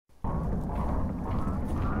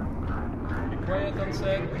quiet on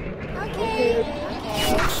set. Okay.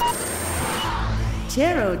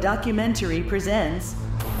 Tero Documentary presents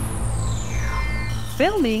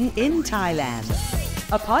Filming in Thailand,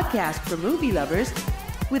 a podcast for movie lovers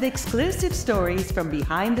with exclusive stories from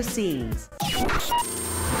behind the scenes.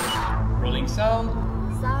 Rolling sound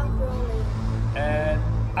Sound rolling. and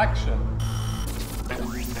action.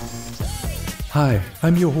 Hi,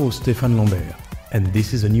 I'm your host Stéphane Lambert, and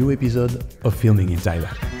this is a new episode of Filming in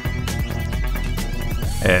Thailand.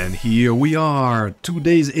 And here we are.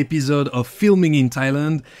 Today's episode of Filming in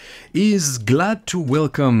Thailand is glad to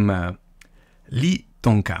welcome Lee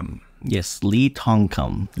Thongkham. Yes, Lee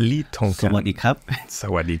Thongkham. Lee Thongkham. Sawadee krap.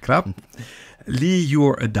 Sawadee krap. Lee,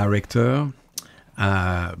 you're a director,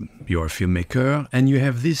 you're a filmmaker, and you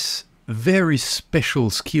have this very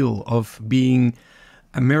special skill of being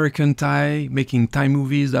American Thai, making Thai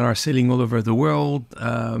movies that are selling all over the world,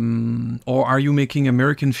 or are you making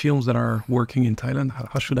American films that are working in Thailand?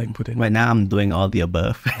 How should I put it? Right now, I'm doing all the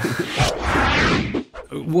above.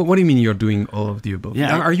 What do you mean you're doing all of the above?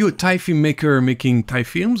 Yeah. Are you a Thai filmmaker making Thai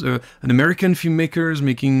films? An American filmmaker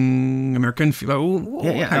making American films?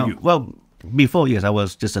 Well, before, yes, I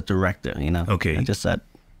was just a director, Okay. I'm just a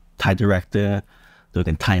Thai director doing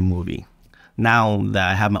a Thai movie. Now that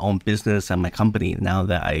I have my own business and my company, now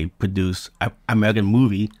that I produce an American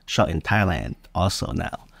movie shot in Thailand also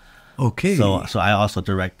now. Okay. So I also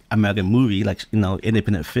direct American movie, like,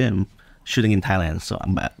 independent film shooting in Thailand. So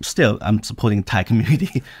I'm supporting Thai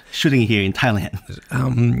community shooting here in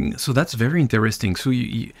Thailand. So that's very interesting. So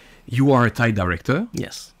you are a Thai director.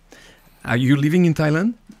 Yes. Are you living in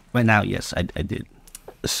Thailand? Right now, yes, I did.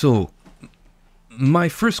 So my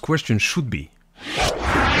first question should be,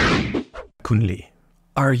 Kun Lee,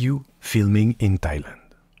 are you filming in Thailand?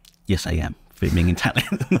 Yes, I am filming in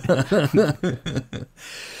Thailand.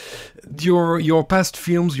 Your past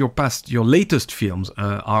films, your latest films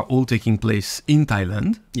are all taking place in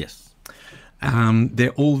Thailand. Yes.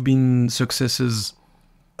 They've all been successes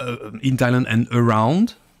in Thailand and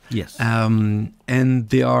around. Yes. And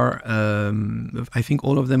they are, I think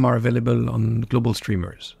all of them are available on global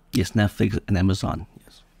streamers. Yes, Netflix and Amazon.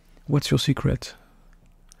 Yes. What's your secret?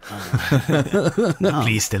 No.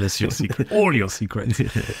 Please tell us your secret, all your secrets.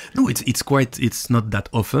 No, it's not that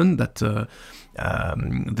often that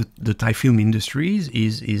the Thai film industry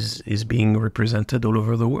is being represented all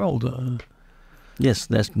over the world. Yes,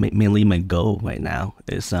 that's mainly my goal right now.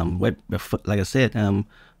 Is like I said,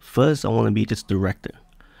 first I want to be just director.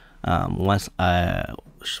 Once I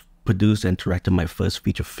produced and directed my first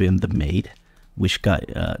feature film, The Maid, which got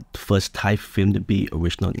the first Thai film to be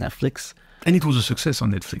original on Netflix. And it was a success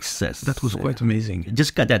on Netflix. Success. That was quite amazing. It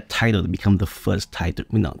just got that title to become the first Thai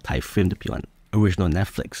film to be on original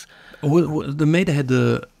Netflix. The Maid had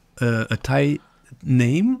a Thai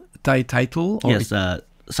name, Thai title? Or Yes,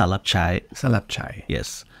 Salap Chai. Salap Chai.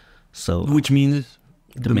 Yes. So which means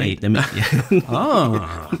the maid. The maid. Yeah.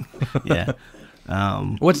 Ah. Yeah.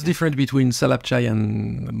 What's different between Salap Chai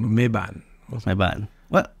and Meban? My bad.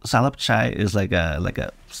 Well, Salap Chai is like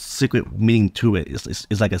a secret meaning to it.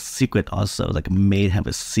 It's like a secret also. Like a maid have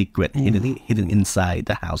a secret hidden inside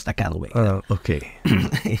the house, that kind of way. Okay.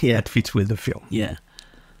 Yeah. That fits with the film. Yeah.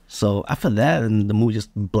 So after that, and the movie just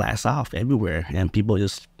blasts off everywhere, and people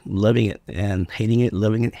just loving it and hating it,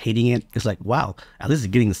 loving it, hating it. It's like, wow, at least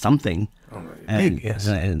it's getting something. Big, yes.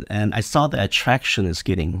 And I saw the attraction is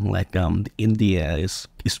getting, like, India is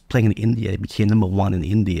playing in India. It became #1 in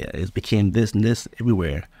India. It became this and this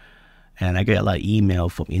everywhere. And I get a lot of email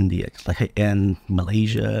from India. It's like, hey, and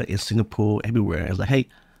Malaysia, in Singapore, everywhere. It's like, hey,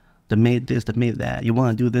 they made this, they made that. You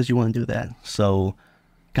want to do this, you want to do that. So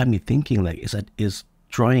got me thinking, like, is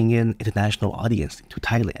drawing in international audience to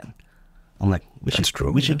Thailand. I'm like, we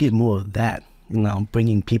should get more of that.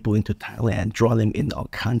 Bringing people into Thailand, draw them into our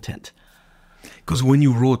content. Because when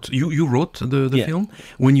you wrote, you wrote the Yeah. film.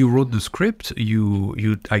 When you wrote the script,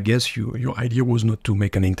 I guess your idea was not to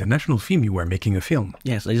make an international film. You were making a film.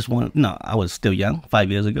 Yes, I was still young.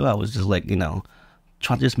 5 years ago, I was just like,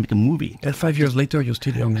 trying to just make a movie. And 5 years later, you're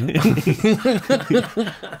still young. Huh?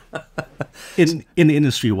 in the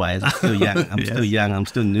industry wise, I'm still young. I'm still young. I'm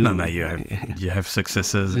still new. No, you have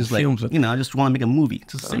successes in It's like, films. I just want to make a movie.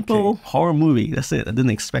 It's a simple horror movie. That's it. I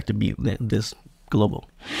didn't expect to be this global.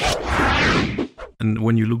 And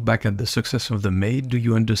when you look back at the success of The Maid, do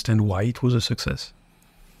you understand why it was a success?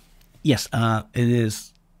 Yes, it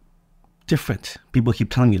is different. People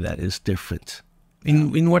keep telling me that it's different.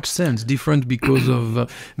 In what sense? Different because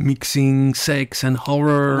of mixing sex and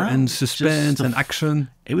horror and suspense and action?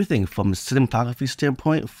 Everything from a cinematography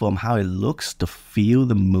standpoint, from how it looks, the feel,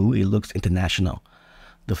 the mood, it looks international.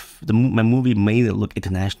 my movie made it look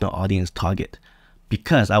international audience target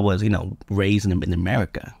because I was, raised in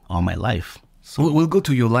America all my life. So we'll go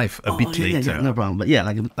to your life a bit later. Yeah, no problem. But yeah,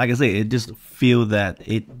 like I say, it just feel that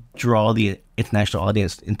it draw the international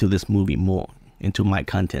audience into this movie more, into my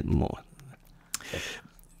content more.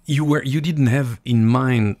 You didn't have in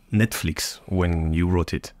mind Netflix when you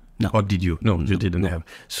wrote it. No. Or did you? No, you didn't have.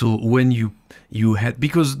 So when you had,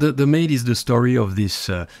 because the Maid is the story of this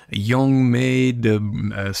young maid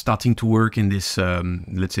starting to work in this,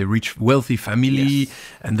 let's say, rich, wealthy family,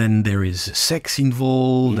 and then there is sex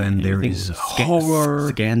involved, and there is horror,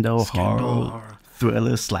 scandal, horror,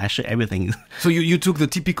 thriller, slasher, everything. So you took the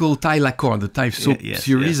typical Thai lacquer, the Thai soap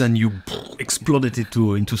series, and you exploded it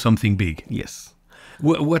into something big. Yes.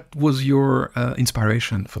 What was your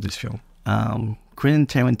inspiration for this film? Quentin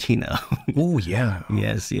Tarantino. Oh yeah.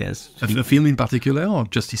 Yes. A film in particular, or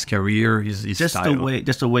just his career, his just style?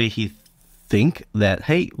 the way he think that,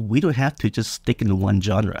 hey, we don't have to just stick in one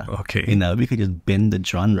genre. Okay. We could just bend the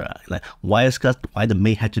genre. Like why the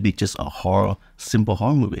Maid had to be just a simple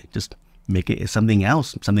horror movie? Just make it something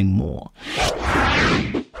else, something more.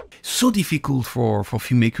 So difficult for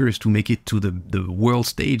filmmakers to make it to the world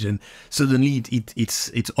stage, and suddenly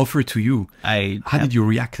it's offered to you. How did you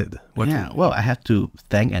react? Well, I have to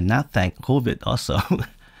thank and not thank COVID also.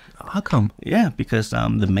 How come? Yeah, because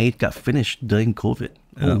the Maid got finished during COVID,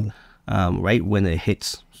 right when it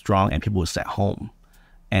hits strong and people were at home.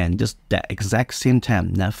 And just that exact same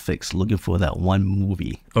time, Netflix looking for that one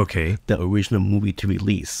movie, the original movie to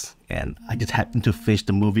release. And I just happened to finish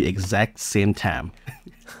the movie exact same time.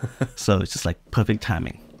 So it's just like perfect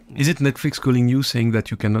timing. Is it Netflix calling you saying that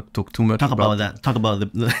you cannot talk too much Talk about that. Talk about the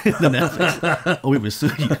Netflix. Oh, we will sue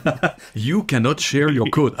you. You cannot share your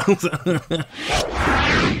code.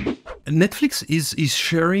 Netflix is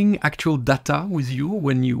sharing actual data with you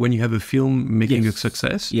when you have a film making a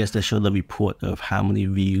success? Yes, they show the report of how many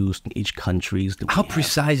views in each countries. How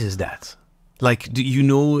precise is that? Like, do you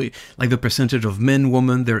know, like the percentage of men,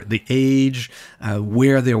 women, the age,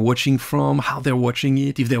 where they're watching from, how they're watching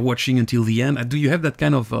it, if they're watching until the end? Do you have that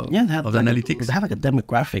kind of analytics? They have like a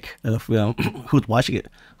demographic of who's watching it,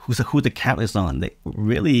 who the count is on. They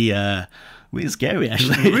really scary,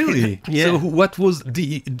 actually. Really? Yeah. So, what was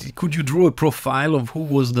could you draw a profile of who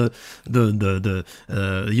was the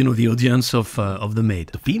audience of the Maid?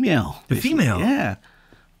 The female. The female. Yeah,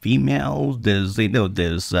 female. There's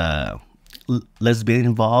lesbian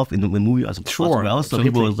involved in the movie as well. So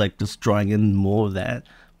people was like just drawing in more of that,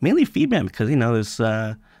 mainly female, because it's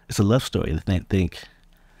a love story. I think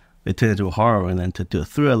they turn into a horror and then to a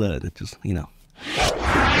thriller. And it just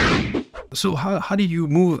So how did you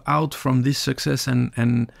move out from this success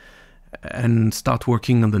and start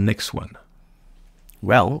working on the next one?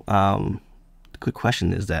 Well, the good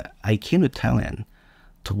question is that I came to Thailand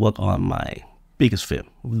to work on my biggest film,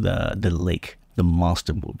 the Lake, the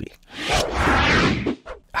monster movie.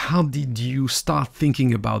 How did you start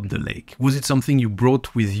thinking about the lake? Was it something you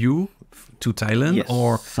brought with you to Thailand? Yes,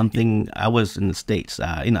 or something I was in the States.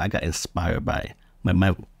 I got inspired by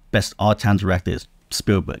my best all-time director is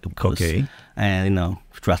Spielberg, of course. Okay. And,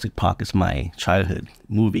 Jurassic Park is my childhood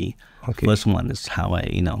movie. Okay. First one is how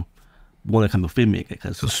I, want to become a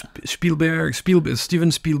filmmaker. So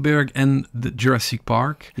Steven Spielberg and the Jurassic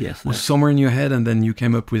Park was somewhere in your head, and then you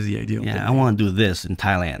came up with the idea. Yeah, I want to do this in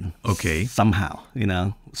Thailand. Okay. Somehow,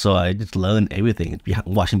 So I just learned everything,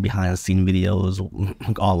 watching behind-the-scene videos,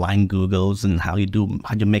 online Googles, and how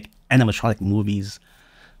you make animatronic movies.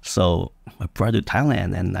 So I brought it to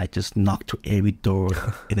Thailand, and I just knocked to every door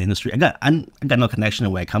in the industry. I got no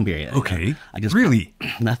connection when I come here. Okay. I just really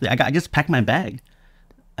nothing. I just packed my bag.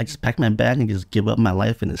 And just give up my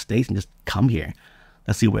life in the States and just come here.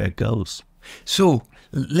 Let's see where it goes. So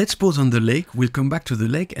let's pause on the lake. We'll come back to the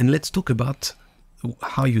lake, and let's talk about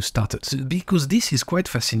how you started, because this is quite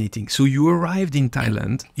fascinating. So you arrived in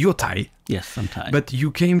Thailand. You're Thai. Yes, I'm Thai. But you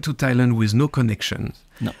came to Thailand with no connection.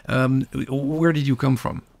 No. Where did you come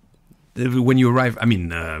from? When you arrived, I'm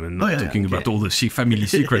not talking about all the family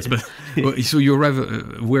secrets, but so you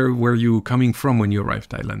arrived. Where were you coming from when you arrived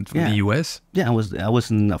Thailand? From the U.S.? Yeah, I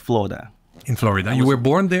was in Florida. In Florida, you were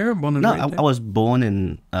born there? I was born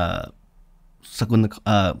in Nong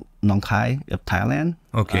Khai of Thailand.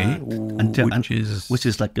 Okay, which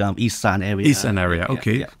is like Eastern area. Eastern area,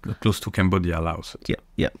 okay, close to Cambodia, Laos.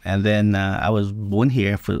 Yep. And then I was born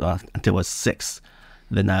here until I was 6.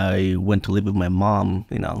 Then I went to live with my mom,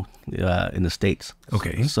 in the States.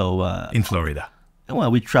 Okay. So in Florida.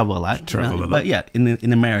 Well, we travel a lot. Travel a lot. But yeah,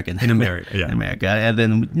 in America. In America, yeah. In America. And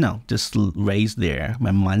then, just raised there.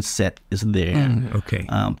 My mindset is there. Okay.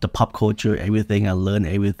 The pop culture, everything. I learned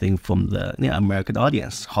everything from the American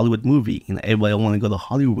audience. Hollywood movie. Everybody want to go to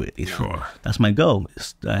Hollywood. Sure. That's my goal.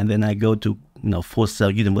 And then I go to, Full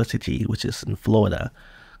Sail University, which is in Florida.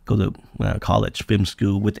 Go to college, film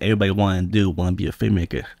school, which everybody want to be a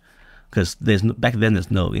filmmaker. Because back then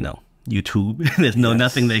there's no, YouTube. There's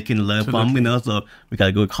nothing they can learn from, so we got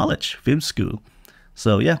to go to college, film school.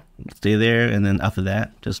 So yeah, stay there. And then after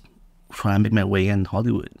that, just try and make my way in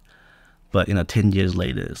Hollywood. But, 10 years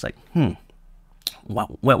later, it's like,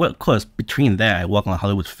 wow. Well, of course, between that, I work on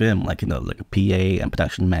Hollywood film, like a PA and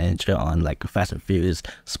production manager on like Fast and Furious,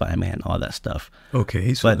 Spider-Man, all that stuff.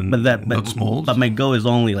 Okay. So not small. But my goal is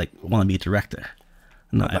only like, want to be a director.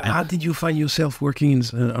 No, how did you find yourself working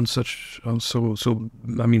on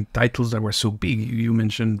titles that were so big? You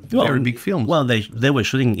mentioned very big films. Well, they were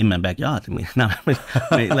shooting in my backyard. What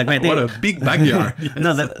a big backyard. Yes.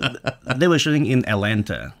 No, they were shooting in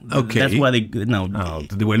Atlanta. Okay, that's why they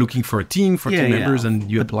they were looking for a team team members,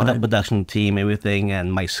 and you applied. Production team, everything,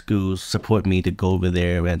 and my schools support me to go over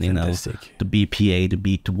there and to be PA,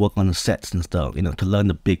 to work on the sets and stuff. To learn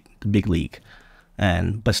the big league.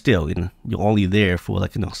 But still, you're only there for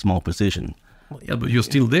like small position. Yeah, but you're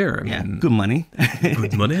still there. Good money.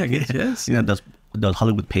 Good money, I guess. Yes. The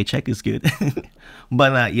Hollywood paycheck is good.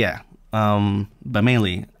 But but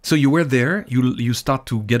mainly. So you were there. You start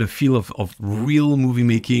to get a feel of real movie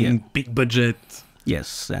making, big budget.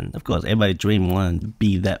 Yes, and of course, everybody want to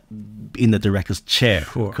be that in the director's chair.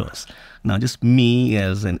 Sure. Of course. Now, just me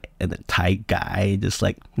as a Thai guy, just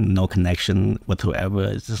like no connection whatsoever.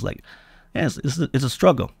 It's just like. Yes, it's a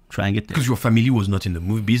struggle trying to get there. Because your family was not in the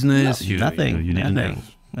movie business. No, nothing. You didn't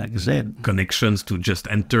have, like I said, connections to just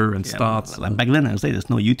enter and start. Like back then, I would say there's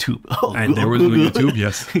no YouTube. And there was no YouTube,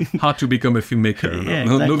 yes. Hard to become a filmmaker.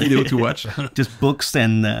 No video to watch. Just books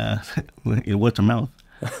and word of mouth.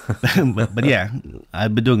 but yeah,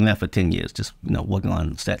 I've been doing that for 10 years, just working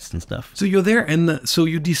on sets and stuff. So you're there, and so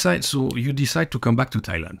you decide to come back to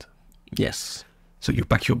Thailand. Yes. So you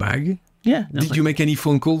pack your bag. Yeah. Did you make any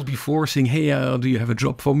phone calls before saying, "Hey, do you have a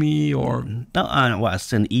job for me?" Or no? I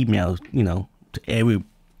send emails, to every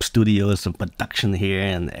studio, some production here,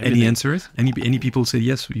 and everything. Any answers? Any people say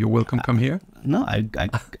yes? You're welcome. Come here. No,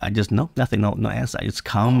 I just nothing. No answer. I just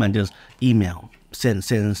come and just email, send,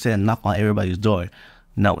 knock on everybody's door.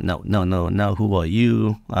 No. Who are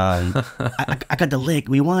you? I got the leg.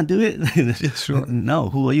 We want to do it. Yeah, sure. No.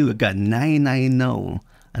 Who are you? I got 99 no.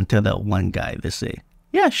 Until that one guy, they say.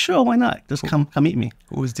 Yeah, sure, why not? Just come meet me.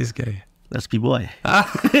 Who is this guy? That's B-Boy.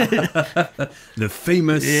 The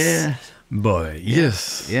famous boy,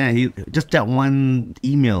 yes. Yeah, he just that one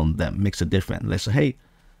email that makes a difference. They say, hey,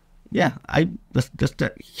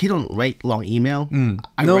 he don't write long email.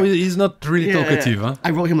 He's not really talkative, huh?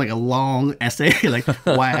 I wrote him like a long essay, like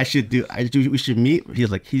why we should meet.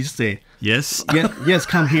 He say, yes,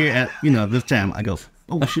 come here at, this time. I go,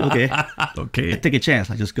 oh, shit, okay. Okay. I take a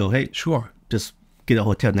chance. I just go, hey, sure. Just get a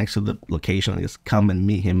hotel next to the location. I just come and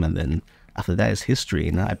meet him, and then after that is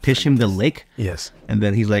history. I pitch him the lake. Yes. And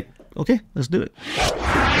then he's like, okay, let's do it.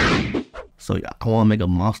 So I want to make a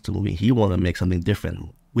monster movie. He want to make something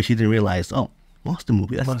different, which he didn't realize. Oh, monster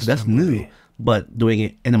movie. That's new. But doing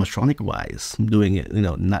it animatronic wise, doing it,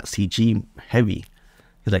 not CG heavy.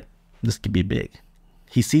 He's like, this could be big.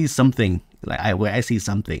 He sees something where I see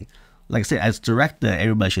something. Like I said, as director,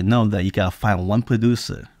 everybody should know that you gotta find one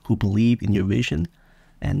producer who believe in your vision,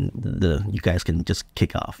 and you guys can just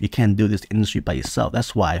kick off. You can't do this industry by yourself.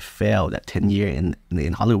 That's why I failed that 10 year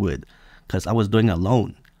in Hollywood, because I was doing it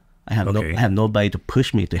alone. I have nobody to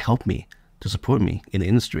push me, to help me, to support me in the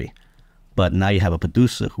industry. But now you have a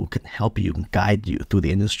producer who can help you, guide you through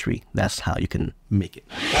the industry. That's how you can make it.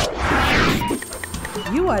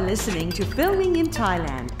 You are listening to Filming in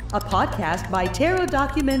Thailand, a podcast by Tero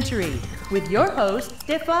Documentary, with your host,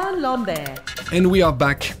 Stéphane Lambert. And we are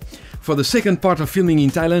back for the second part of Filming in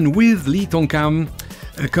Thailand with Lee Thongkham,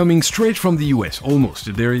 coming straight from the US,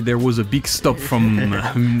 almost. There was a big stop from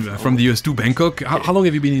the US to Bangkok. How long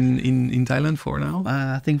have you been in Thailand for now?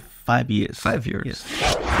 I think 5 years. 5 years.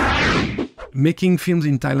 Yes. Making films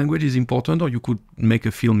in Thai language is important, or you could make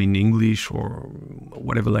a film in English or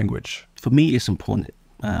whatever language? For me, it's important.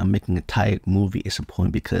 Making a Thai movie is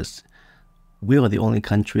important because we are the only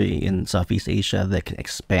country in Southeast Asia that can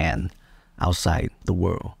expand outside the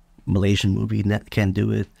world. Malaysian movie can't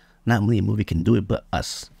do it. Not many movie can do it, but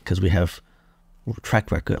us, because we have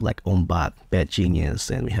track record like Ombak, Bad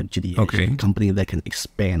Genius, and we have GDH, company that can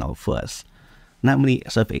expand out for us. not many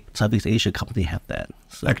Southeast Asia companies have that.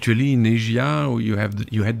 So, Actually, in Asia, you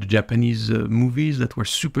had the Japanese movies that were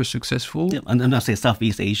super successful. yeah, I'm not saying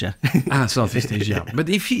Southeast Asia. Southeast Asia. But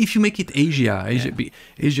if you make it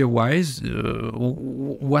Asia-wise,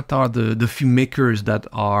 what are the filmmakers that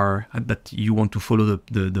you want to follow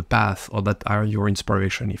the path, or that are your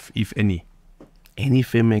inspiration, if any? Any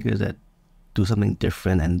filmmakers that do something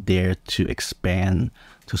different and dare to expand,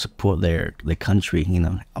 to support their country,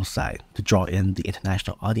 outside, to draw in the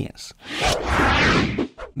international audience.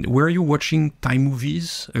 Were you watching Thai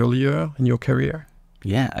movies earlier in your career?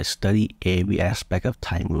 Yeah, I study every aspect of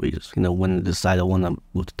Thai movies. When I decided I want to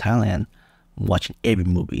move to Thailand, I'm watching every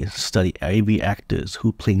movie, study every actors,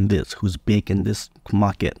 who playing this, who's big in this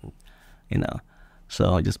market,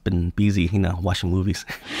 So I've just been busy, watching movies.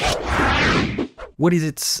 What is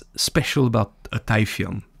it special about a Thai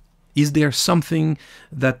film? Is there something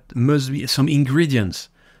that must be, some ingredients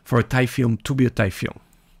for a Thai film to be a Thai film?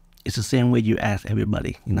 It's the same way you ask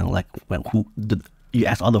everybody, you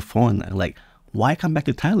ask all the foreigners, like, why come back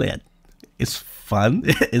to Thailand? It's fun.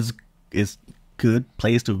 It's good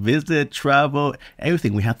place to visit, travel,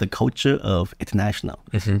 everything. We have the culture of international.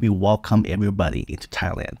 Mm-hmm. We welcome everybody into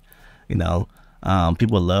Thailand.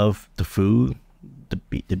 People love the food, the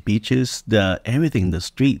beaches, the everything, the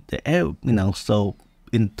street, the air. So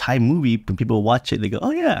in Thai movie, when people watch it, they go,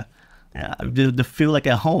 "Oh yeah, they feel like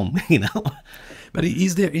at home." But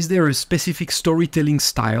is there a specific storytelling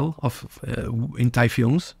style of in Thai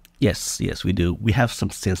films? Yes, we do. We have some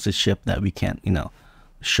censorship that we can't,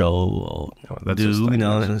 show or do,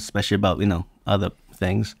 especially about, other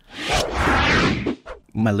things.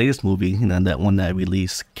 My latest movie, that one that I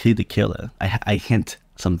released, Kid the Killer, I hint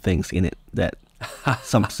some things in it that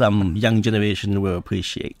some young generation will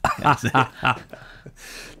appreciate.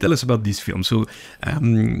 Tell us about this film. So,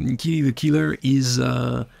 Kid the Killer is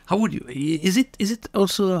is it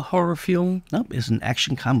also a horror film? Nope, it's an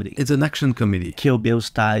action comedy. It's an action comedy. Kill Bill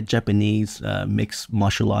style, Japanese mixed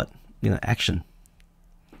martial art, action.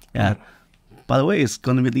 Yeah. By the way, it's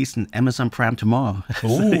going to release in Amazon Prime tomorrow.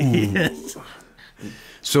 Oh. Yes.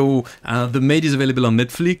 So the Maid is available on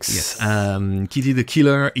Netflix. Yes. Kitty the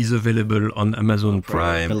Killer is available on Amazon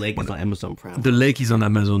Prime. The Lake is on Amazon Prime. The Lake is on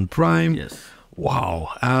Amazon Prime. Yes.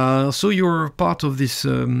 Wow. So you're part of this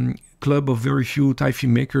club of very few Thai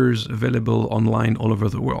filmmakers available online all over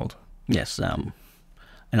the world. Yes.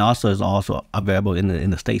 And also is also available in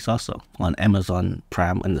the States also on Amazon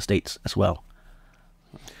Prime in the States as well.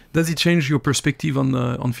 Does it change your perspective on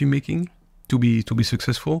filmmaking to be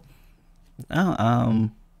successful?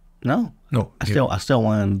 No. No. I still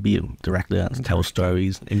want to be a director and tell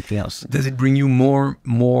stories, anything else. Does it bring you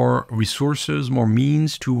more resources, more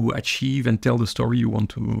means to achieve and tell the story you want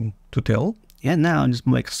to tell? Yeah, now I'm just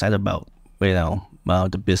more excited about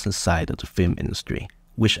the business side of the film industry,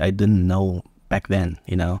 which I didn't know back then.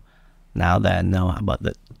 Now that I know about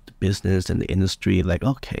the business and the industry, like,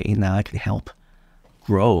 okay, now I can help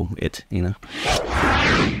grow it.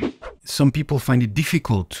 Some people find it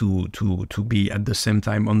difficult to be at the same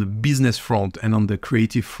time on the business front and on the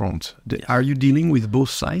creative front. Are you dealing with both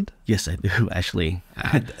sides? Yes, I do, actually.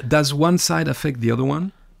 Does one side affect the other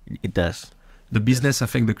one? It does. The business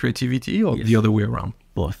affect the creativity, or Yes. the other way around?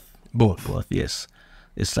 Both, Both. yes.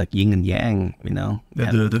 It's like yin and yang,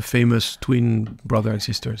 The famous twin brother and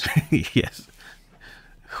sisters. Yes.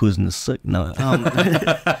 Who's in the sick? No.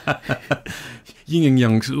 Yin and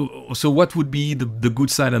yang. So what would be the good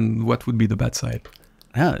side and what would be the bad side?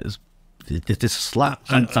 Yeah, it's a slot.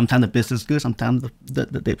 Sometimes the business is good, sometimes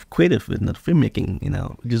the creative and the filmmaking,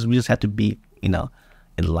 we just have to be, in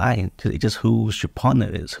line. It's just who your partner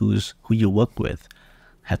is, who you work with,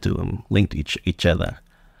 have to link to each other.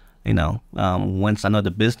 Once I know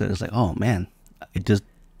the business, it's like, oh man, I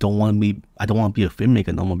don't want to be a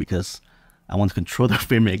filmmaker no more because I want to control the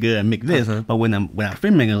filmmaker and make this. But when I'm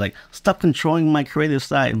filmmaker, like, stop controlling my creative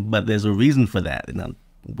side. But there's a reason for that.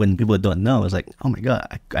 When people don't know, it's like, oh my God,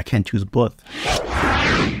 I can't choose both.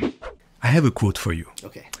 I have a quote for you.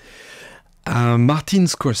 Okay. Martin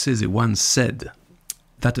Scorsese once said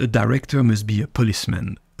that a director must be a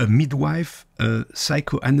policeman, a midwife, a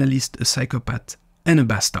psychoanalyst, a psychopath, and a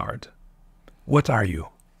bastard. What are you?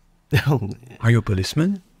 Are you a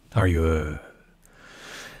policeman? Are you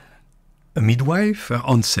a midwife?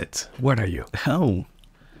 On set? What are you? Oh,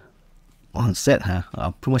 on set, huh?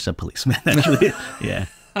 I'm pretty much a policeman, actually. Yeah.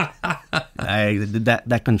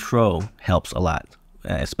 That control helps a lot,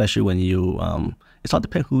 especially when you, it's all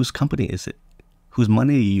depends whose company is it, whose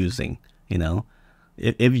money are you using,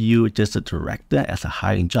 If you're just a director as a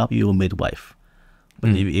hiring job, you're a midwife.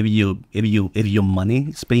 But if your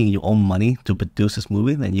money, spending your own money to produce this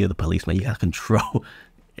movie, then you're the policeman. You have to control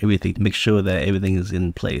everything to make sure that everything is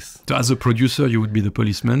in place. So as a producer, you would be the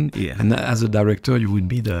policeman, Yeah. and as a director, you would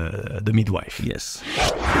be the midwife. Yes.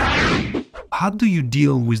 How do you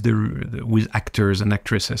deal with with actors and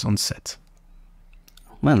actresses on set?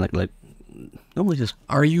 Man, like normally just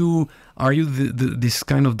Are you this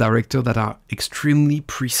kind of director that are extremely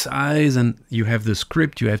precise, and you have the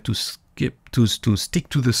script, you have to stick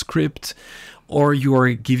to the script, or you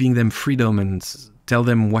are giving them freedom and tell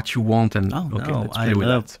them what you want and okay, let's play with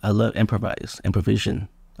that. I love improvisation.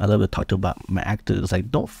 I love to talk to about my actors.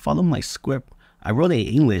 Like, don't follow my script. I wrote it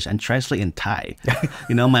in English and translate in Thai.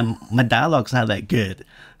 You know, my dialogue's not that good.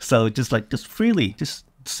 So just freely, just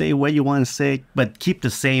say what you want to say, but keep the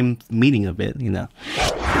same meaning of it, you know.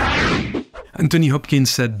 Anthony Hopkins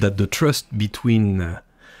said that the trust between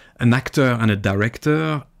an actor and a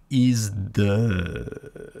director is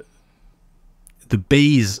the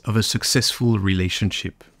base of a successful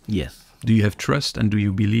relationship. Yes. Do you have trust, and do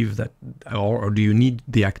you believe that, or do you need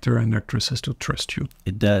the actor and actresses to trust you?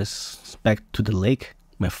 It does. Back to the lake,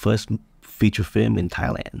 my first feature film in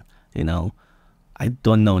Thailand, you know, I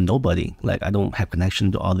don't know nobody. Like, I don't have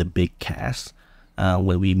connection to all the big casts.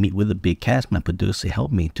 When we meet with the big cast, my producer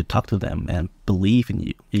helped me to talk to them and believe in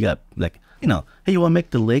you. You got, like, you know, hey, you want to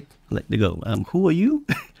make the lake? Like, they go, who are you?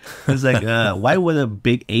 It's like, why would a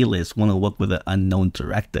big A-list want to work with an unknown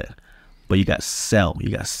director? But you got to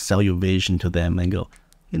sell your vision to them and go,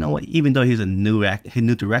 you know what, even though he's a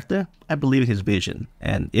new director, I believe in his vision.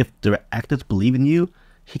 And if the actors believe in you,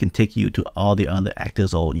 he can take you to all the other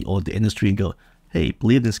actors or the industry and go, hey,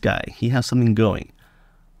 believe this guy. He has something going.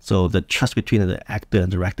 So the trust between the actor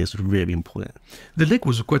and director is really important. The Lake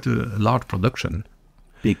was quite a large production.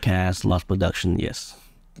 Big cast, large production, yes.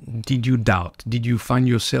 Did you doubt? Did you find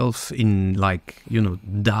yourself in, like, you know,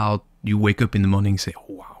 doubt? You wake up in the morning and say,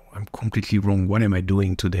 oh, wow, I'm completely wrong. What am I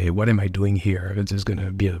doing today? What am I doing here? This is going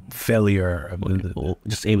to be a failure. Well,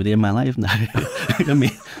 just every day of my life. I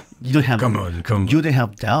mean, you don't have... Come on. You don't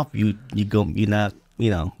have doubt. You're not, you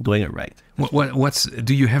know, doing it right.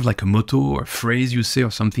 Do you have like a motto or a phrase you say or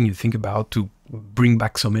something you think about to bring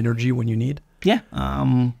back some energy when you need? Yeah.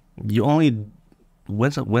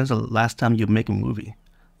 When's the last time you make a movie?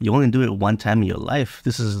 You only do it one time in your life.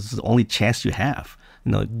 This is the only chance you have.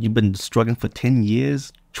 You know, you've been struggling for 10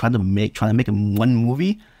 years trying to make one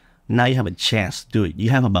movie. Now you have a chance to do it. You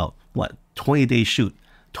have about 20-day shoot.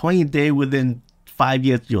 20 days within 5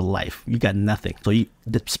 years of your life. You got nothing. So you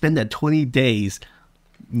spend that 20 days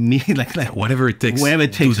like whatever it takes. Whatever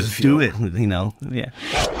it takes to do it, you know. Yeah.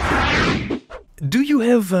 Do you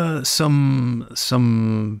have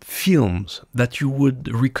some films that you would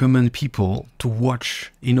recommend people to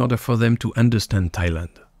watch in order for them to understand Thailand?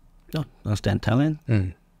 No, understand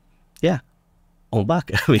Thailand? Yeah. Ong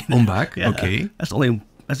Bak. I mean, Ong Bak, yeah, okay. That's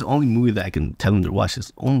the only movie that I can tell them to watch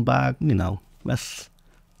is Ong Bak. You know, that's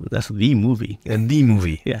the movie. And the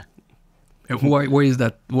movie. Yeah. Why is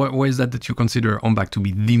that? Why is that you consider Ong Bak to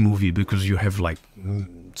be the movie? Because you have like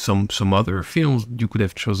some other films you could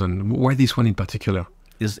have chosen. Why this one in particular?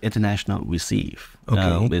 It's international receive.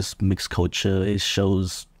 Okay. It's mixed culture. It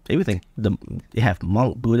shows everything. You have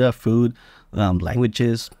monk, Buddha, food,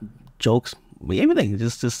 languages, jokes, everything.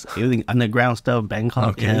 Just everything, underground stuff. Bangkok.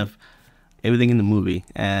 Okay. You have everything in the movie,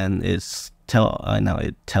 and it tell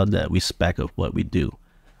the respect of what we do.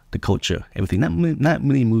 The culture, everything. Not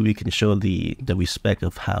many movie can show the respect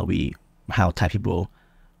of how Thai people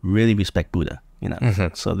really respect Buddha. You know.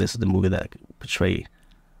 Mm-hmm. So this is the movie that portray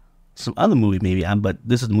some other movie maybe, but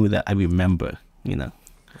this is the movie that I remember. You know.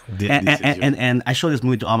 And I show this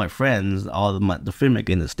movie to all my friends, all the filmmakers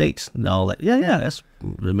in the States. They're all like, yeah, that's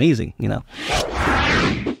amazing. You know.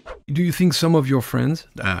 Do you think some of your friends,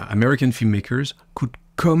 American filmmakers,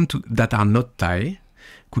 that are not Thai,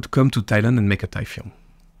 could come to Thailand and make a Thai film?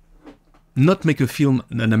 Not make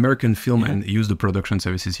an American film and use the production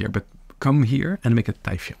services here, but come here and make a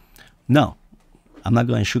Thai film. No, I'm not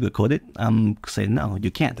going to sugarcoat it. I'm saying, no, you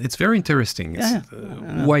can't. It's very interesting.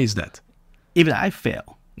 Why is that? Even I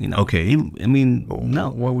fail, you know. Okay. I mean,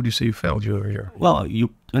 no. Why would you say you failed? Well,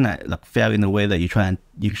 when I fail in a way that you try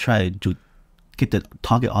to get the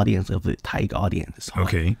target audience of the Thai audience.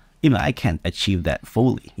 Okay. Even I can't achieve that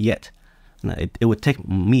fully yet. You know, it would take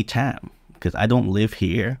me time. Because I don't live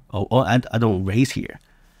here, or I don't raise here.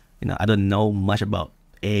 You know, I don't know much about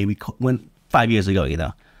when 5 years ago, you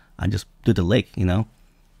know, I just did the lake, you know.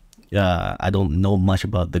 I don't know much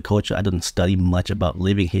about the culture. I don't study much about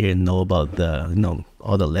living here and know about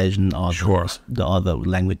all the legend, all the other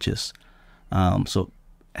languages. So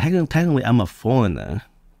technically I'm a foreigner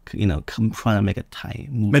trying to make a Thai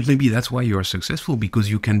movie. But maybe that's why you are successful, because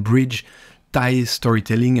you can bridge Thai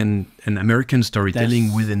storytelling and American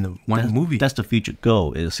storytelling within one movie. That's the future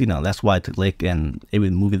goal. Is that's why and every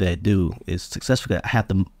movie that I do is successful. I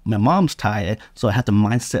have my mom's Thai, so I have the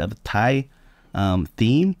mindset of the Thai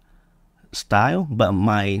theme style, but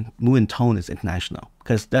my moving tone is international,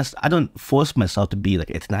 because I don't force myself to be like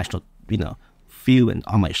international, feel and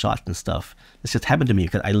all my shots and stuff. It's just happened to me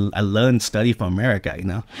because I learned study from America.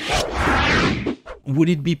 Would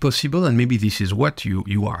it be possible, and maybe this is what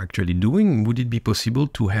you are actually doing, would it be possible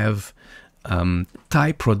to have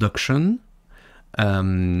Thai production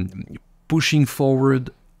pushing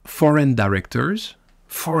forward foreign directors,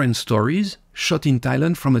 foreign stories shot in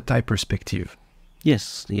Thailand from a Thai perspective?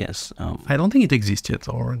 Yes. I don't think it exists yet,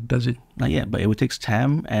 or does it? Not yet, but it would take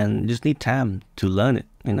time, and you just need time to learn it.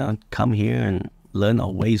 Come here and learn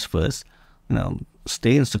our ways first.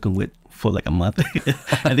 Stay in Sukhumvit for like a month,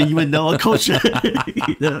 and then you would know our culture.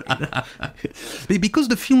 Because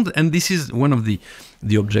the film, and this is one of the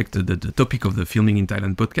topic of the Filming in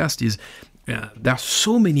Thailand podcast, is there are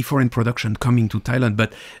so many foreign productions coming to Thailand,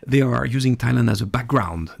 but they are using Thailand as a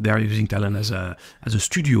background. They are using Thailand as a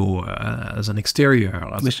studio, as an exterior.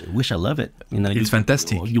 Which I love it. It's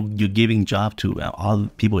fantastic. You're giving job to all the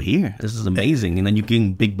people here. This is amazing. You're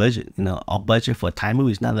getting big budget. Our budget for a Thai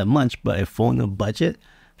movie is not that much, but a foreigner budget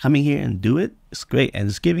coming here and do it's great, and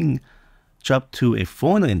it's giving job to a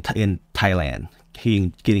foreigner in Thailand,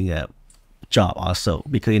 getting a job also,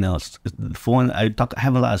 because the foreign. I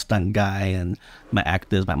have a lot of stunt guy and my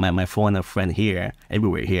actors, my foreigner friend here,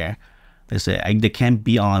 everywhere here. They say they can't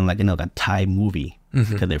be on a Thai movie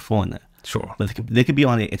because they're foreigner. Sure, but they could be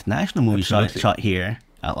on an international movie shot here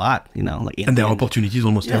a lot. And there are opportunities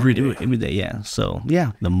almost every day. Every day, yeah. So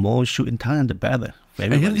the more shoot in Thailand, the better. I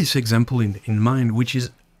have this example in mind, which is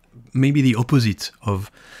maybe the opposite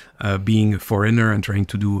of being a foreigner and trying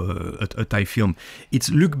to do a Thai film. It's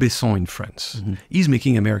Luc Besson in France. He's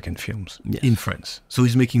making American films in France. So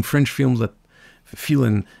he's making French films that feel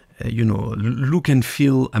and look and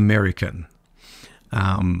feel American.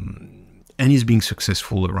 And he's being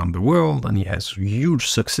successful around the world, and he has huge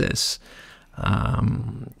success,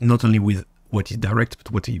 not only with what he directs,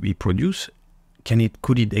 but what he produces.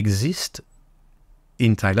 Could it exist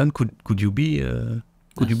in Thailand? Could you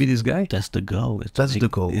be this guy? That's the goal. That's the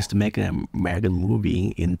goal. Is to make an American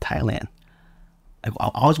movie in Thailand. I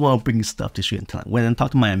always want to bring stuff to shoot in Thailand. When I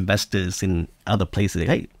talk to my investors in other places,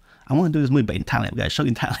 hey, I want to do this movie, but in Thailand. We got to shoot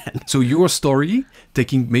in Thailand. So your story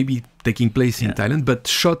taking place in Thailand, but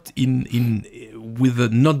shot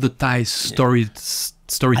with not the Thai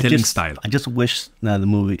storytelling style. I just wish the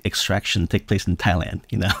movie Extraction take place in Thailand.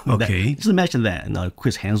 Okay. Just imagine that.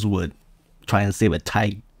 Chris Hemsworth trying to save a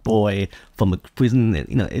Thai boy from a prison. That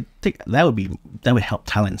would help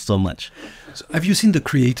Thailand so much. So have you seen The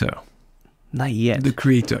Creator? Not yet. The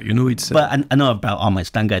Creator, it's. But I know about all my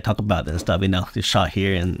stunt guy talk about it and stuff. They shot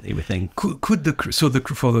here and everything. For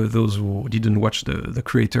those who didn't watch the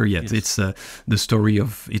Creator yet, yes. It's the story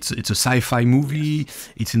of it's a sci-fi movie.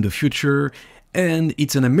 It's in the future, and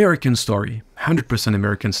it's an American story, 100%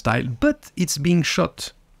 American style. But it's being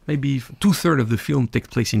shot. Maybe 2/3 of the film takes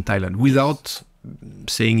place in Thailand without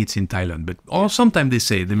saying it's in Thailand, or sometimes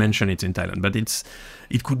they mention it's in Thailand, but it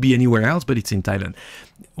could be anywhere else, but it's in Thailand.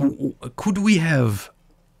 Could we have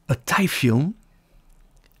a Thai film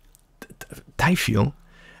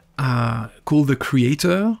called The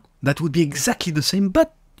Creator that would be exactly the same,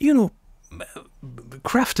 but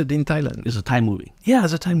crafted in Thailand? It's a Thai movie. Yeah,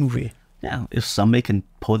 it's a Thai movie. Yeah, if somebody can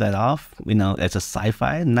pull that off, as a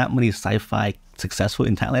sci-fi, not many sci-fi successful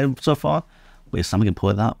in Thailand so far, but if somebody can pull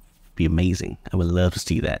it off, be amazing. I would love to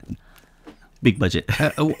see that. Big budget.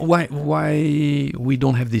 Why we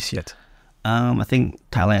don't have this yet? I think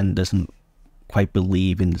Thailand doesn't quite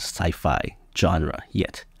believe in the sci-fi genre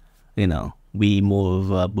yet. We more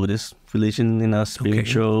of a Buddhist religion,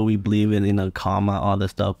 spiritual. Okay. We believe in karma, all that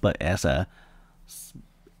stuff. But as a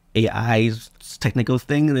AI technical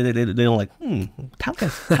thing, they don't like.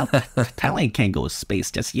 Thailand can't go to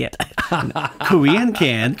space just yet. Korean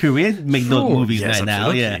can. Korean make those movies right now.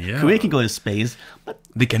 Yeah. Korea can go to space, but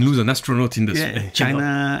they can lose an astronaut in the space.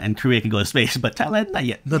 China and Korea can go to space, but Thailand not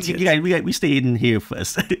yet. Not yet. We stay in here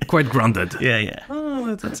first. Quite grounded. Yeah.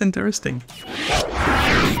 Oh, that's interesting.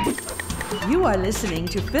 You are listening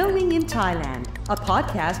to Filming in Thailand, a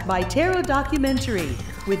podcast by Tero Documentary,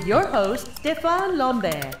 with your host, Stéphane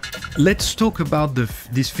Lambert. Let's talk about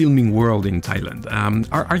this filming world in Thailand.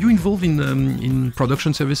 Are you involved in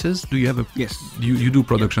production services? Do you have a... Yes. You do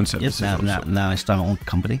production services? Yes, now I start my own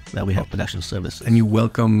company that we have production services. And you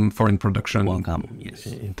welcome foreign production yes.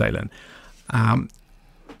 in Thailand.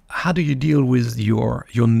 how do you deal with your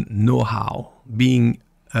know-how, being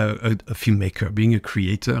a filmmaker, being a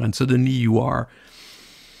creator, and suddenly you are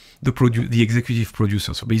the executive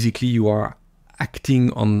producer. So basically, you are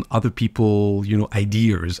acting on other people,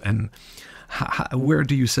 ideas, and where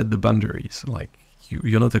do you set the boundaries? Like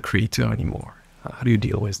you're not a creator anymore. How do you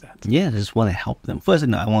deal with that? Yeah, I just want to help them. First,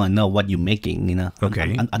 I want to know what you're making.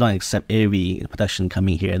 Okay. I don't accept every production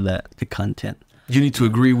coming here the content. You need to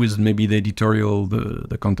agree with maybe the editorial,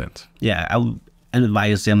 the content. Yeah, I would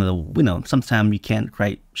advise them that sometimes you can't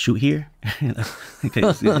quite shoot here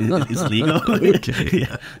because it's legal. Okay.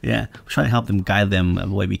 yeah. Try to help them, guide them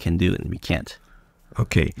what we can do and we can't.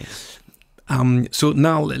 Okay. So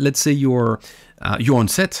now let's say you're on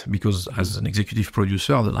set, because as an executive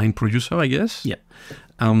producer, the line producer, I guess. Yeah.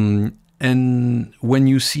 And when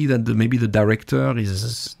you see that maybe the director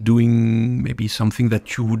is doing maybe something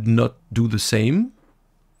that you would not do the same,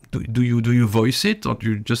 do you voice it, or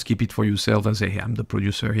do you just keep it for yourself and say, "Hey, I'm the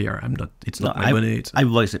producer here. I'm not. It's not my money." I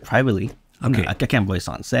voice it privately. Okay. I can't voice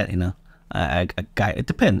on set. It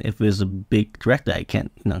depends. If it's a big director, I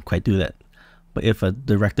can't quite do that. But if a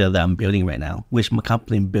director that I'm building right now, which my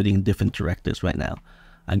company is building different directors right now,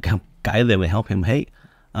 I can guide them and help him. Hey,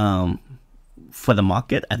 for the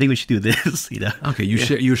market, I think we should do this. Okay,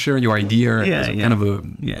 you share your idea as a kind of a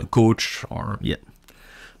coach or. Yeah.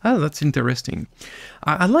 Oh, that's interesting.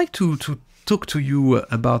 I'd like to talk to you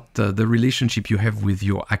about the relationship you have with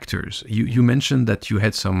your actors. You mentioned that you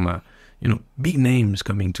had some big names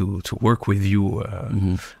coming to work with you.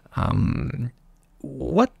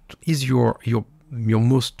 What is your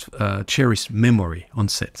most cherished memory on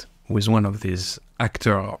set with one of these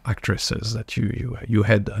actor or actresses that you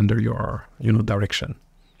had under your direction?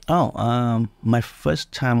 Oh, my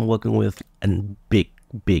first time working with a big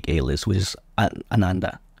A-list was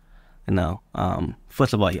Ananda.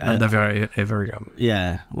 First of all,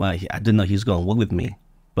 yeah. Well, I didn't know he was going to work with me,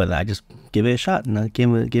 but I just gave it a shot and gave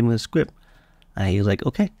him a script, and he was like,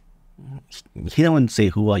 okay. He didn't say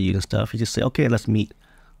who are you and stuff. He just said, okay, let's meet.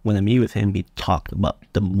 When I meet with him, we talked about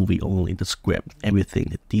the movie only, the script, everything,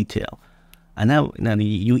 the detail. And now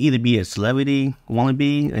you either be a celebrity, want to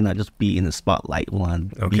be, just be in the spotlight,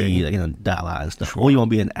 want to be, dialogue and stuff, or you want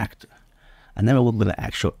to be an actor. I never worked with an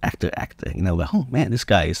actual actor. Like, oh man, this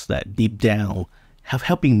guy is that deep down,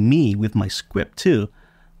 helping me with my script too,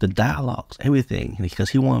 the dialogues, everything, because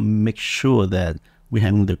he want to make sure that we're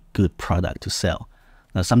having the good product to sell.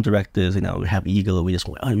 Now, some directors, we have ego. We just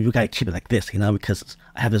want, you gotta keep it like this, because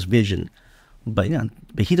I have this vision. But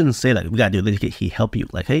but he doesn't say that. We gotta do this. He help you,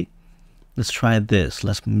 like, hey, let's try this.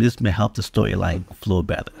 This may help the storyline flow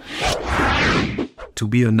better. To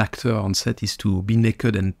be an actor on set is to be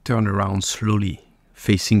naked and turn around slowly,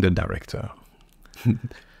 facing the director.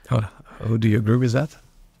 Do you agree with that?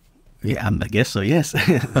 Yeah, I guess so, yes.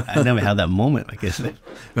 I never had that moment, I guess.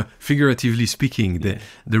 Figuratively speaking,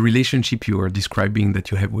 the relationship you are describing that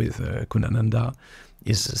you have with Kunananda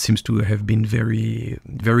seems to have been very,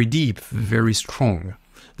 very deep, very strong.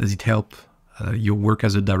 Does it help your work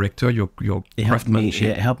as a director, your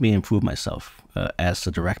craftsmanship? It helped me improve myself as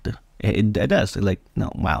a director. It does.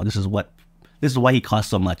 Wow, this is why he costs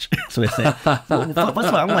so much. So they say, first of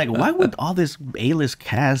all, I'm like, why would all this A-list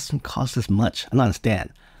cast cost this much? I don't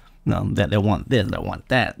understand. That they want this, they want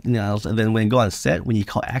that. And then when you go on set, when you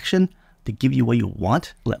call action, they give you what you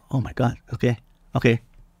want. Like, oh my God, okay,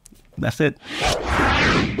 that's it.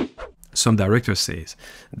 Some director says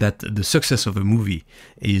that the success of a movie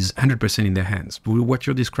is 100% in their hands. But what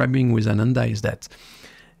you're describing with Ananda is that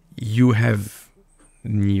you have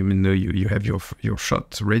your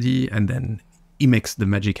shot ready, and then he makes the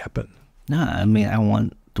magic happen. No, I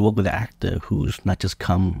want to work with an actor who's not just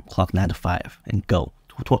come clock 9 to 5 and go.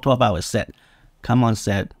 12 hours set, come on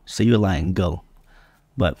set, say your line, and go.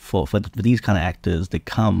 But for these kind of actors, they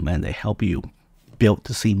come and they help you build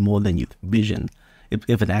to see more than your vision.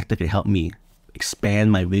 If an actor can help me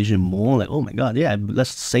expand my vision more, like, oh my God, yeah,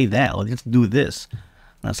 let's say that, or let's do this.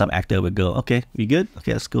 Now some actor would go, okay, you good?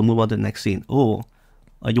 Okay, let's go move on to the next scene. Or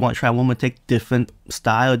you want to try one more take, different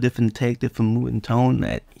style, different take, different mood and tone.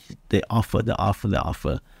 That they offer.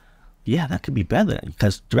 Yeah, that could be better,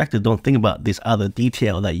 because directors don't think about this other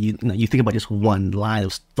detail that you think about just one line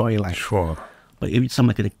of storyline. Sure. But if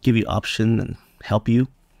someone could give you option and help you,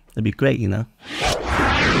 that'd be great,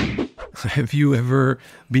 Have you ever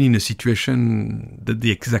been in a situation that the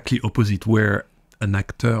exactly opposite, where an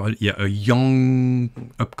actor, a young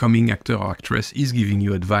upcoming actor or actress is giving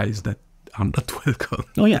you advice that are not welcome?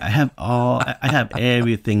 Oh yeah, I have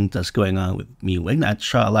everything that's going on with me. When I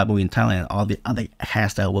shot a lot of movies in Thailand, all the other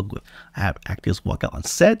cast that I work with, I have actors walk out on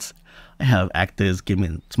sets. I have actors give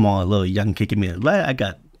me small little young kid give me advice. I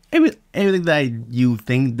got everything that you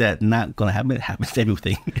think that not gonna happen, it happens.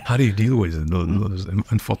 Everything. How do you deal with those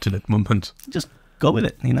unfortunate moments? Just go with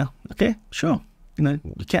it. Okay, sure. You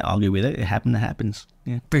can't argue with it. It happens. It happens.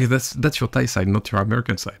 Yeah. Because that's your Thai side, not your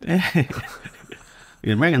American side.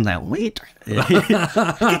 The American's like, wait,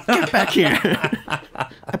 get back here.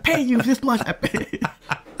 I pay you this much. I pay.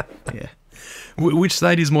 Yeah. Which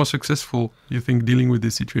side is more successful, you think, dealing with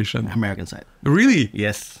this situation? American side. Really?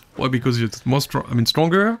 Yes. Why? Because you're more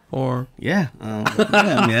stronger, or? Yeah.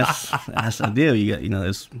 That's the deal. You got,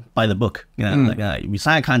 it's by the book. We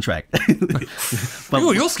sign a contract. But,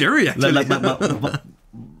 you're scary, actually.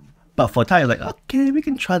 But for Thai, it's like, okay, we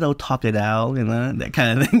can try to talk it out, that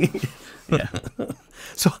kind of thing. Yeah.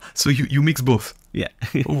 So you mix both? Yeah.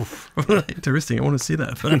 Oof. Interesting. I want to see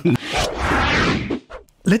that.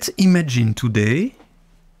 Let's imagine today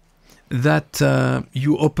that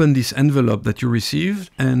you open this envelope that you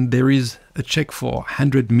received and there is a check for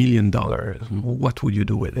 $100 million. What would you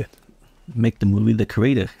do with it? Make the movie The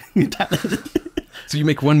Creator. So you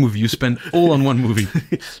make one movie, you spend all on one movie.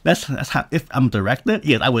 That's how, if I'm a director,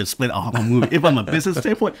 yes, I would spend all on one movie. If I'm a business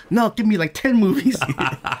standpoint, no, give me like 10 movies.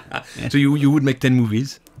 Yeah. So you would make 10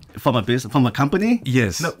 movies? From a company?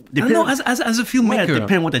 Yes. No, as a filmmaker. Yeah,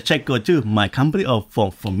 depending what the check go to. My company or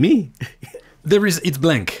for me? It's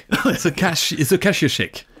blank. It's a cashier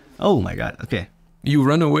check. Oh my God. Okay. You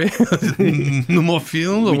run away? No more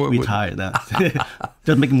film? We tired now.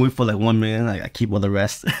 Just make a movie for like $1 million. I keep all the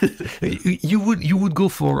rest. You would go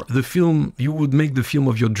for the film. You would make the film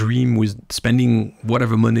of your dream with spending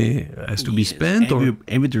whatever money has to be spent.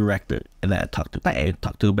 Every director that I talk to, not every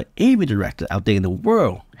talk to, but every director out there in the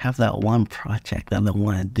world have that one project that they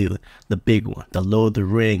want to do, the big one, the Lord of the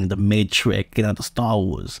Ring, the Matrix, the Star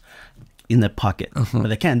Wars, in their pocket. But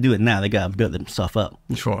they can't do it now. They gotta build themselves up.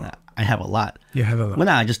 Sure. I have a lot. You have a lot. But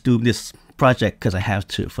now I just do this project because I have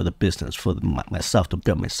to, for the business, for myself, to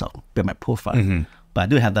build my profile. But I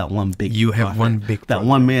do have that one big. You have project. one big. That project.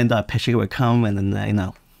 $1 million paycheck will come, and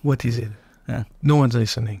then What is it? Yeah. No one's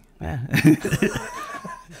listening. Yeah.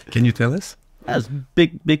 Can you tell us? That's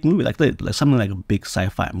big movie, like something like a big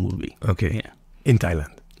sci-fi movie. Okay. Yeah. In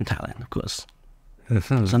Thailand. In Thailand, of course.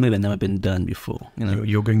 Something that never been done before.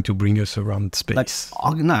 You're going to bring us around space. Like,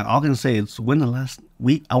 all I can say is, when the last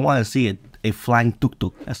week I want to see a flying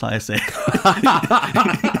tuk-tuk. That's all I say.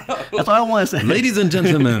 That's all I want to say. Ladies and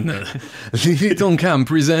gentlemen, Lily Thongkham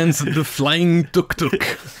presents the flying tuk-tuk.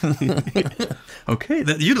 Okay,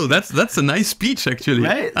 that's a nice speech, actually.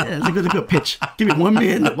 Right? Yeah, it's a good pitch. Give me $1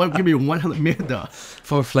 million. Give me $100 million.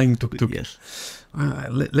 For a flying tuk-tuk. Yes.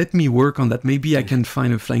 Let me work on that. Maybe I can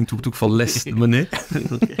find a flying tuk-tuk for less money.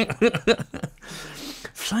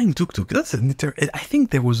 Flying tuk-tuk. That's I think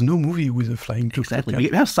there was no movie with a flying tuk-tuk. Exactly.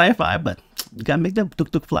 We have sci-fi, but you gotta make the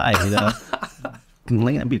tuk-tuk fly.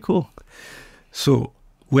 That'd be cool. So,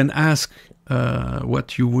 when asked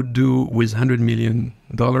what you would do with $100 million,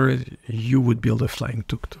 you would build a flying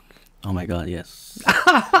tuk-tuk. Oh my God! Yes.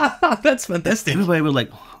 That's fantastic. Everybody was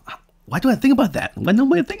like, why do I think about that? Why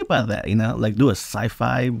nobody think about that? Like do a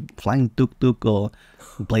sci-fi flying tuk-tuk or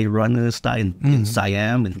Blade Runner style in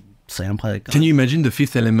Siam and Siam. Can you imagine the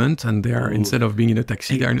Fifth Element and they are, instead of being in a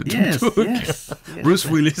taxi, they're in a tuk-tuk? Yes. Bruce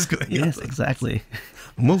Willis going. Yes, exactly.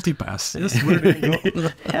 Multipass. Yes, where do you go?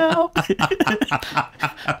 Help.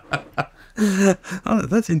 Oh,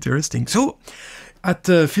 that's interesting. So, at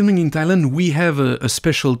Filming in Thailand, we have a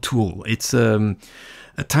special tool. It's a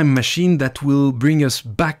time machine that will bring us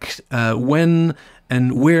back when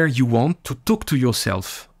and where you want to talk to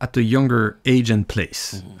yourself at a younger age and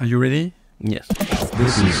place. Are you ready? Yes.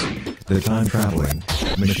 This is the time traveling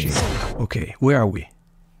machine. Okay, where are we?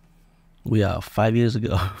 We are 5 years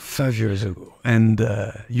ago. 5 years ago. And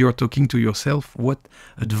you're talking to yourself. What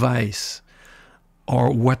advice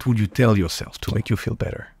or what would you tell yourself to make you feel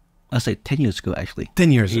better? I'll say 10 years ago, actually.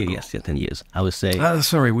 10 years ago? Yes, 10 years. I would say...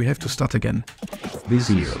 sorry, we have to start again. This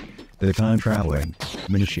is the time traveling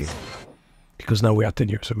machine. Because now we are 10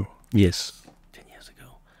 years ago. Yes, 10 years ago.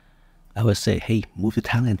 I would say, hey, move to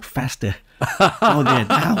Thailand faster. Go there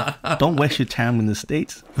now. Don't waste your time in the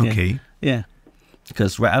States. Okay. Yeah.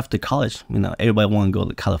 Because right after college, everybody want to go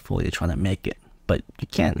to California trying to make it. But you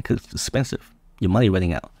can't because it's expensive. Your money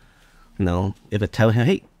running out. If I tell him,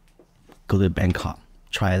 hey, go to Bangkok.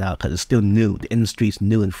 Try it out because it's still new. The industry is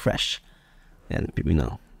new and fresh. And,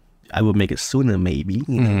 I would make it sooner maybe.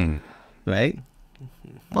 Right?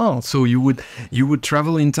 Oh, so you would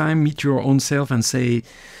travel in time, meet your own self and say,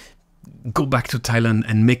 go back to Thailand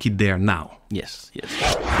and make it there now. Yes.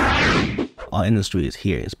 Our industry is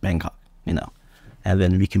here. It's Bangkok, And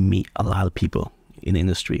then we can meet a lot of people in the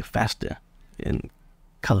industry faster and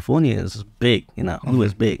California is big, you know, Hollywood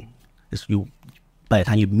is big. It's you. By the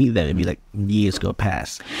time you meet them, it'd be like years go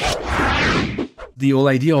past. The whole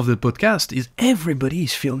idea of the podcast is everybody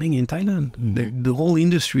is filming in Thailand. The whole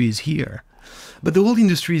industry is here. But the whole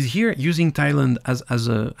industry is here using Thailand as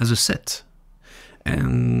a set.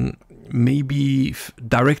 And maybe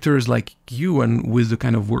directors like you and with the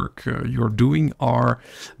kind of work you're doing are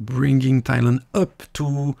bringing Thailand up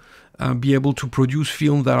to be able to produce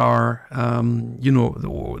films that are,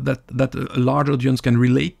 that a large audience can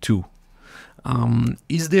relate to.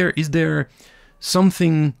 Is there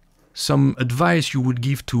something, some advice you would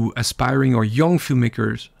give to aspiring or young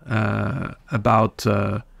filmmakers about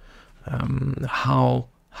how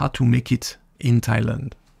to make it in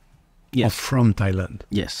Thailand? Yes. Or from Thailand?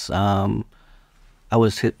 Yes. I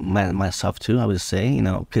was hit myself too, I would say, you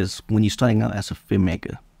know, because when you're starting out as a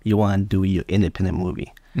filmmaker, you want to do your independent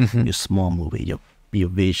movie, your small movie, your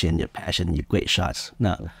vision, your passion, your great shots.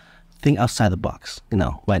 Now, think outside the box. You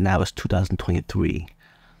know, right now it's 2023.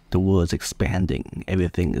 The world is expanding.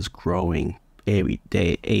 Everything is growing every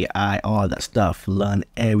day. AI, all that stuff. Learn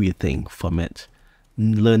everything from it.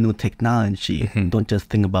 Learn new technology. Don't just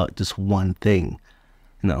think about just one thing.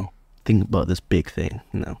 You know, think about this big thing.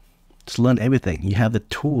 You know, just learn everything. You have the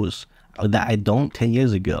tools that I don't 10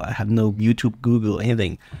 years ago. I had no YouTube, Google,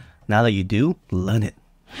 anything. Now that you do, learn it.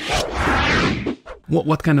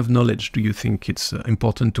 What kind of knowledge do you think it's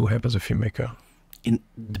important to have as a filmmaker? In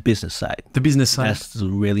the business side. The business side? That's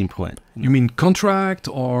really important. You mean contract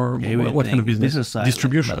or what kind of business? Business side.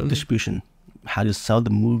 Distribution? Like distribution. How to sell the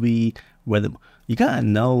movie, whether you gotta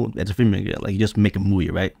know as a filmmaker, like you just make a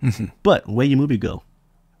movie, right? But where your movie go?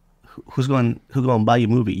 Who's going to buy your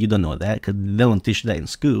movie? You don't know that because they don't teach you that in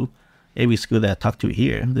school. Every school that I talk to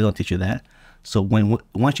here, they don't teach you that. So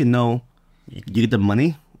once you know, you get the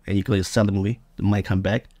money and you go sell the movie, the money come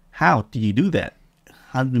back. How do you do that?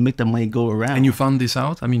 How do you make the money go around? And you found this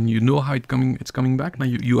out? I mean, you know how it's coming back? Now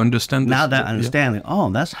you understand this? Now that I understand, like, oh,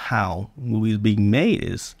 that's how movies being made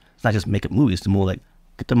is. It's not just make a movie. It's more like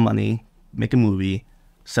get the money, make a movie,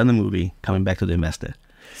 sell the movie, coming back to the investor.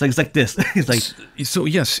 It's like this. It's like so.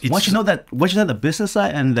 Yes. Once you know the business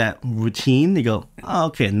side and that routine, you go, oh,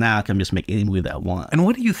 okay, now I can just make any movie that I want. And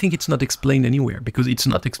why do you think it's not explained anywhere? Because it's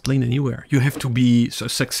not explained anywhere. You have to be so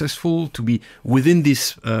successful to be within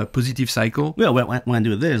this positive cycle. Well, when I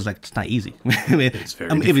do this, like it's not easy. It's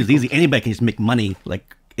very if it's easy, anybody can just make money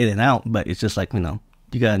like in and out. But it's just like, you know,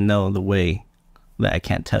 you gotta know the way that I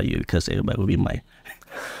can't tell you because everybody will be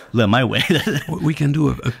learn my way. We can do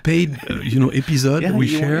a paid, episode. Yeah, we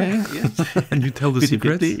share, and you tell the 50-50,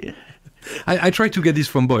 secrets. yeah. I tried to get this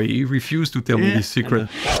from Boy. He refused to tell me this secret.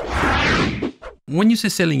 When you say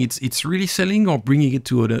selling, it's really selling or bringing it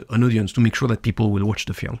to an audience to make sure that people will watch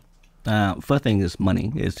the film. First thing is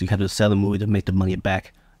money. Is you have to sell the movie to make the money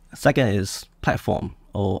back. Second is platform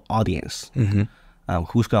or audience.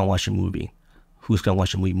 Who's gonna watch the movie? Who's gonna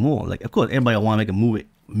watch the movie more? Like, of course, everybody want to make a movie.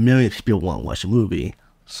 Millions of people want to watch a movie.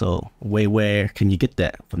 So where can you get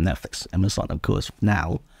that? From Netflix, Amazon, of course.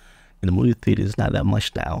 Now, in the movie theater, it's not that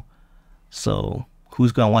much now. So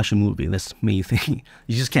who's gonna watch a movie? That's me thinking.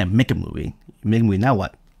 You just can't make a movie. You make a movie, now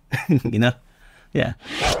what? You know? Yeah.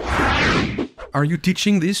 Are you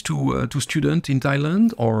teaching this to students in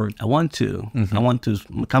Thailand, or? I want to. My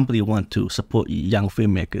company want to support young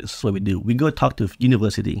filmmakers. That's what we do. We go talk to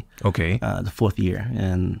university. Okay. The fourth year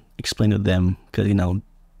and explain to them because they don't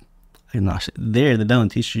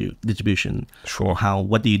teach you distribution. Sure.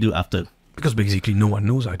 What do you do after? Because basically no one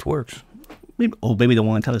knows how it works. Maybe they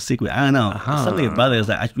want to tell a secret. I don't know. Something about it is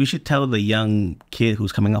that we should tell the young kid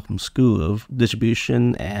who's coming up from school of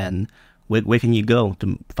distribution and where can you go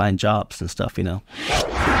to find jobs and stuff, you know.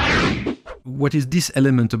 What is this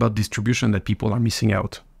element about distribution that people are missing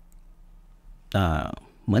out?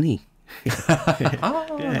 Money.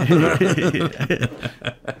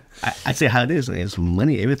 I say how it is. It's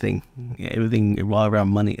money. Everything revolves around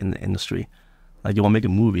money in the industry. Like you want to make a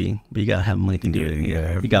movie, but you gotta have money to do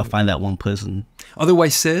it. You gotta find that one person.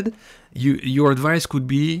 Otherwise said, your advice could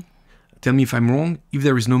be, tell me if I'm wrong. If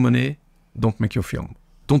there is no money, don't make your film.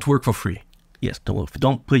 Don't work for free. Yes,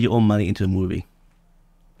 don't put your own money into a movie.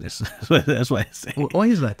 That's what I say. Why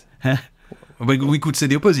is that? We could say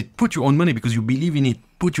the opposite. Put your own money because you believe in it.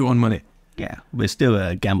 Put your own money. Yeah, but it's still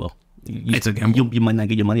a gamble. It's a gamble. You might not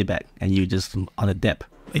get your money back, and you just on a debt.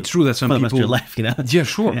 It's true that some people. For the rest of your life, you know. Yeah,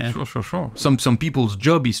 sure. Some people's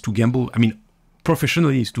job is to gamble. I mean,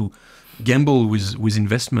 professionally is to gamble with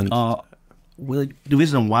investment. Well, the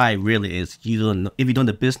reason why really is you don't know, if you don't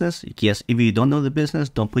know the business. Yes, if you don't know the business,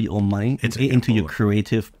 don't put your own money into your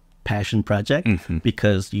creative passion project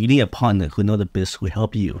because you need a partner who knows the business who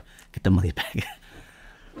help you get the money back.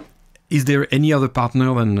 Is there any other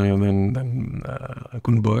partner than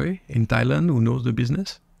Kun Boy in Thailand who knows the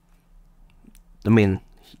business? I mean,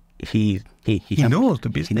 he knows the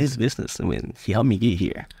business. He knows the business. I mean, he helped me get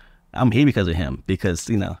here. I'm here because of him, because,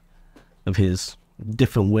 you know, of his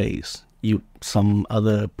different ways. Some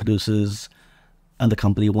other producers, other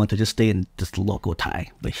company want to just stay in just local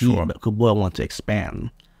Thai, but Kun Boy want to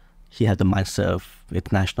expand. He has the mindset of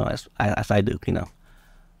international as I do, you know.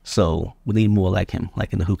 So we need more like him,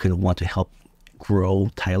 like, you know, who can want to help grow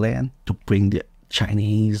Thailand, to bring the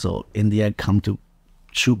Chinese or India come to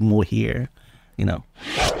shoot more here, you know.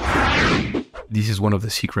 This is one of the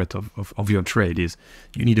secrets of your trade, is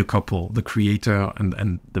you need a couple, the creator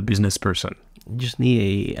and the business person. You just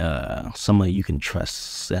need someone you can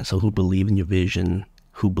trust, and so who believe in your vision,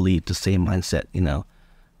 who believe the same mindset, you know.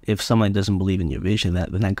 If someone doesn't believe in your vision, that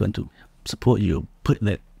they're not going to support you, put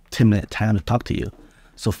that 10-minute time to talk to you.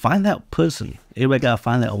 So find that person. Everybody got to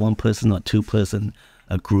find that one person or two person,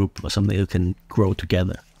 a group or something who can grow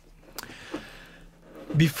together.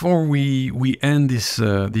 Before we end this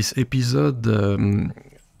episode,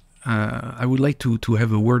 I would like to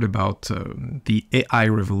have a word about the AI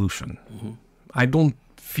revolution. Mm-hmm. I don't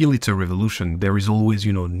feel it's a revolution. There is always,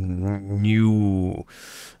 you know, new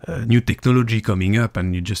technology coming up,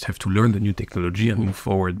 and you just have to learn the new technology and move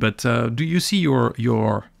forward. But do you see your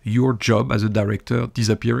job as a director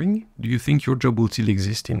disappearing? Do you think your job will still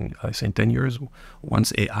exist in, say, 10 years,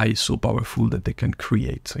 once AI is so powerful that they can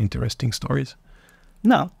create interesting stories?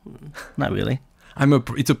 No, not really.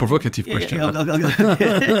 It's a provocative question.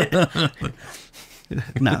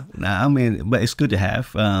 No, I mean, but it's good to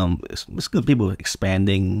have. It's good people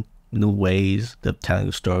expanding new ways of telling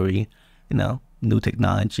a story, you know, new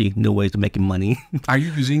technology, new ways of making money. Are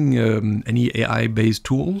you using any AI-based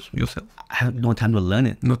tools yourself? I have no time to learn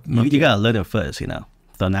it. You got to learn it first, you know.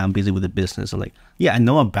 So now I'm busy with the business. I'm like, yeah, I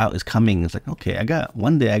know about it's coming. It's like, okay,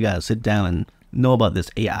 one day I got to sit down and know about this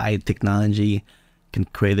AI technology, can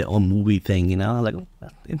create their own movie thing, you know. Like, oh,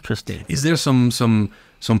 that's interesting. Is there some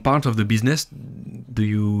part of the business do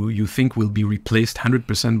you think will be replaced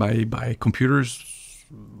 100% by computers,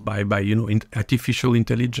 by you know, artificial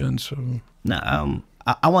intelligence? Or? No,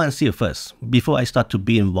 I want to see it first before I start to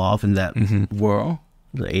be involved in that world,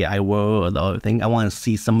 the AI world or the other thing. I want to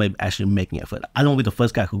see somebody actually making it first. I don't want to be the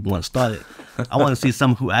first guy who wants to start it. I want to see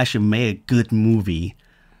someone who actually made a good movie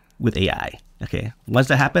with AI. Okay, once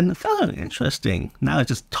that happens, oh, interesting. Now it's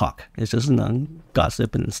just talk. It's just, you know,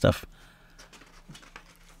 gossip and stuff.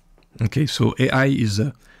 Okay, so AI is...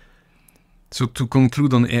 so to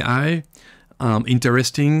conclude on AI,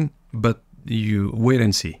 interesting, but you wait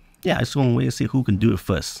and see. Yeah, I just want to wait and see who can do it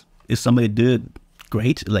first. If somebody did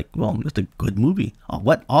great, like, well, it's a good movie. Oh,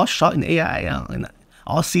 what? All shot in AI, and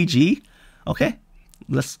all CG? Okay,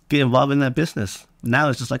 let's get involved in that business. Now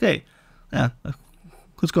it's just like, hey, yeah,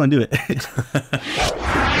 who's going to do it?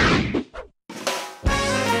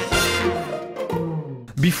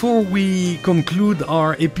 Before we conclude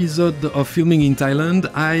our episode of Filming in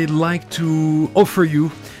Thailand, I'd like to offer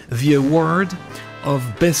you the award of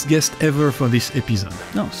Best Guest Ever for this episode.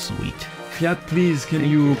 Oh, sweet. Fiat, please, can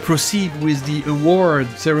you proceed with the award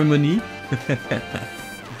ceremony?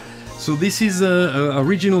 So this is an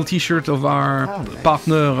original t-shirt of our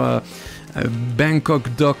partner,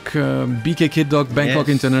 Bangkok Doc, BKK Doc, Bangkok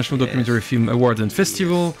International Documentary Film Awards and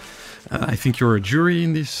Festival. I think you're a jury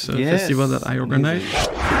in this festival that I organized.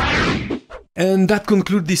 And that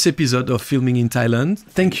concludes this episode of Filming in Thailand.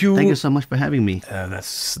 Thank you. Thank you so much for having me.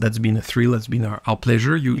 That's been a thrill. That's been our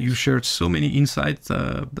pleasure. You shared so many insights.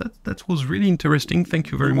 That was really interesting.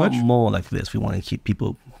 Thank you very much. More like this. We want to keep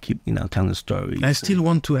telling stories. I still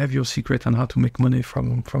want to have your secret on how to make money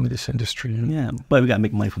from this industry. Yeah, but we got to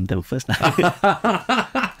make money from them first.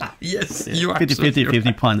 Yes, you are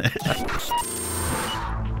 50 pound.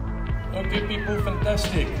 Okay, people,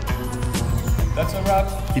 fantastic. That's a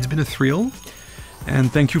wrap. It's been a thrill,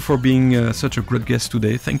 and thank you for being such a great guest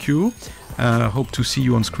today. Thank you. Hope to see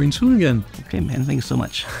you on screen soon again. Okay, man. Thank you so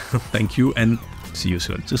much. Thank you, and see you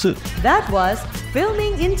soon. See you soon. That was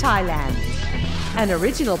Filming in Thailand, an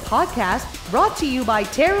original podcast brought to you by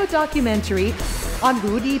Tero Documentary on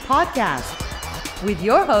Rudi Podcast, with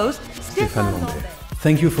your host, Stefan Londe.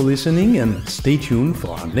 Thank you for listening, and stay tuned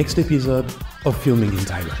for our next episode of Filming in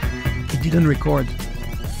Thailand. It didn't record.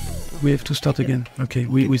 We have to start again. Okay,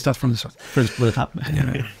 we start from the start. First, the top.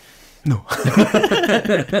 No.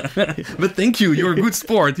 But thank you. You're a good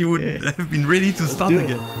sport. You would have been ready to start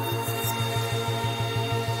again.